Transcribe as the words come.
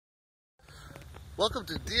Welcome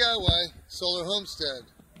to DIY Solar Homestead.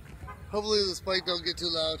 Hopefully this mic don't get too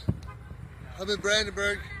loud. I'm in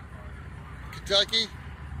Brandenburg, Kentucky.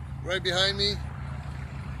 Right behind me,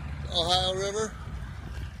 the Ohio River.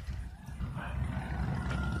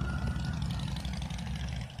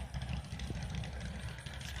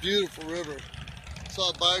 It's a beautiful river. Saw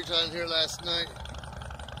a barge on here last night.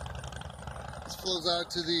 This flows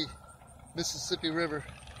out to the Mississippi River.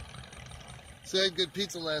 So I had good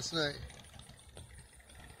pizza last night.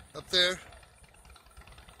 Up there,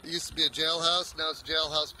 it used to be a jailhouse, now it's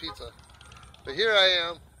jailhouse pizza. But here I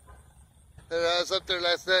am, and I was up there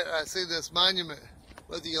last night, I see this monument.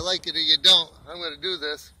 Whether you like it or you don't, I'm going to do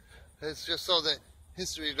this. It's just so that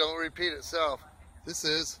history don't repeat itself. This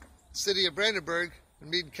is the city of Brandenburg and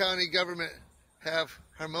Meade County government have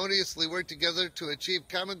harmoniously worked together to achieve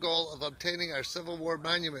common goal of obtaining our Civil War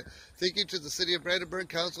monument. Thank you to the city of Brandenburg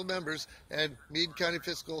council members and Meade County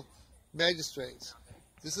fiscal magistrates.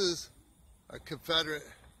 This is a Confederate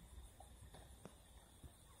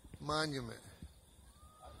monument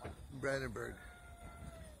in Brandenburg.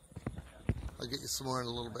 I'll get you some more in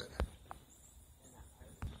a little bit.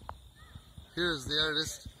 Here's the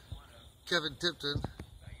artist, Kevin Tipton.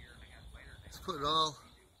 He's putting all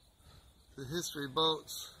the history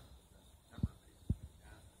boats.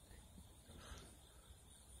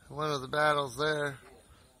 One of the battles there,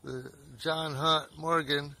 the John Hunt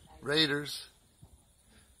Morgan Raiders.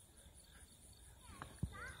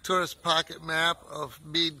 Tourist pocket map of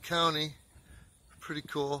Meade County. Pretty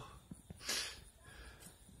cool.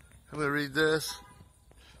 I'm going to read this.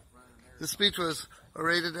 This speech was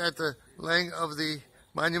orated at the laying of the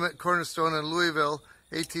monument cornerstone in Louisville,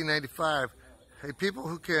 1895. A people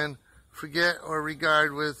who can forget or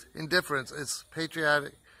regard with indifference its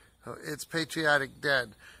patriotic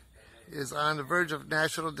dead is on the verge of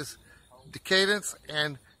national decadence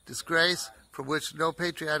and disgrace from which no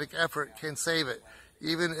patriotic effort can save it.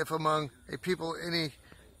 Even if among a people any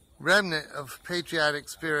remnant of patriotic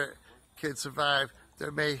spirit can survive, there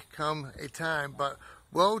may come a time, but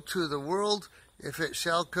woe to the world if it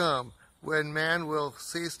shall come, when man will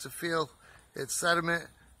cease to feel its sentiment.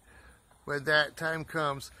 When that time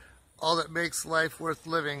comes, all that makes life worth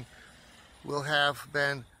living will have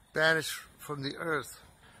been banished from the earth.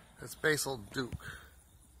 That's Basil Duke.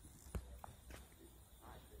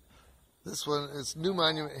 This one is New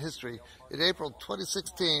Monument History. In April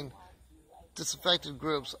 2016, disaffected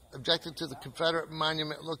groups objected to the Confederate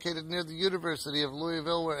monument located near the University of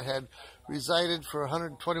Louisville, where it had resided for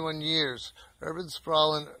 121 years. Urban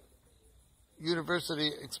sprawl and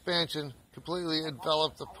university expansion completely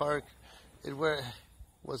enveloped the park where it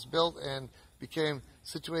was built and became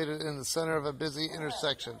situated in the center of a busy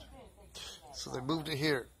intersection. So they moved it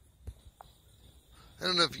here. I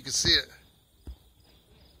don't know if you can see it.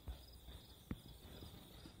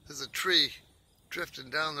 There's a tree drifting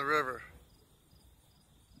down the river.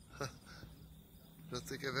 I don't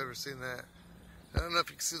think I've ever seen that. I don't know if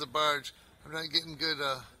you can see the barge. I'm not getting good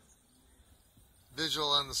visual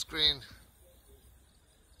on the screen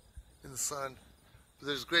in the sun. But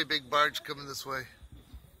there's a great big barge coming this way.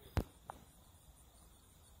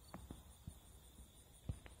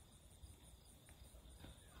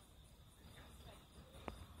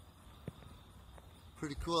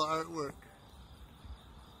 Pretty cool artwork.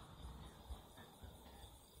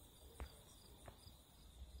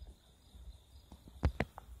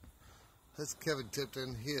 That's Kevin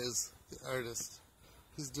Tipton. He is the artist.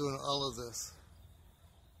 He's doing all of this.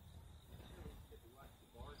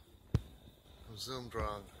 I'm zoomed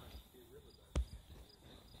wrong.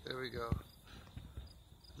 There we go.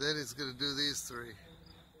 Then he's going to do these three.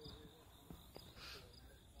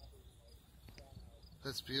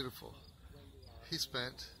 That's beautiful. He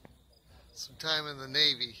spent some time in the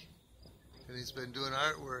Navy, and he's been doing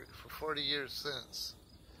artwork for 40 years since.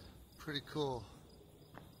 Pretty cool.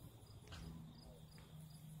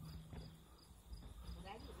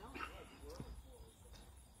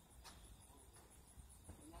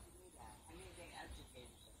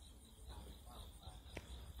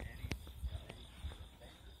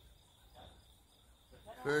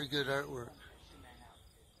 Very good artwork.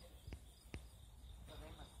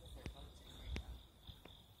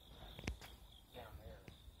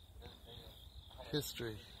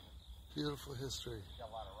 History. Beautiful history.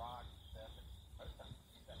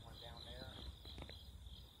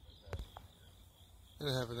 And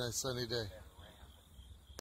have a nice sunny day.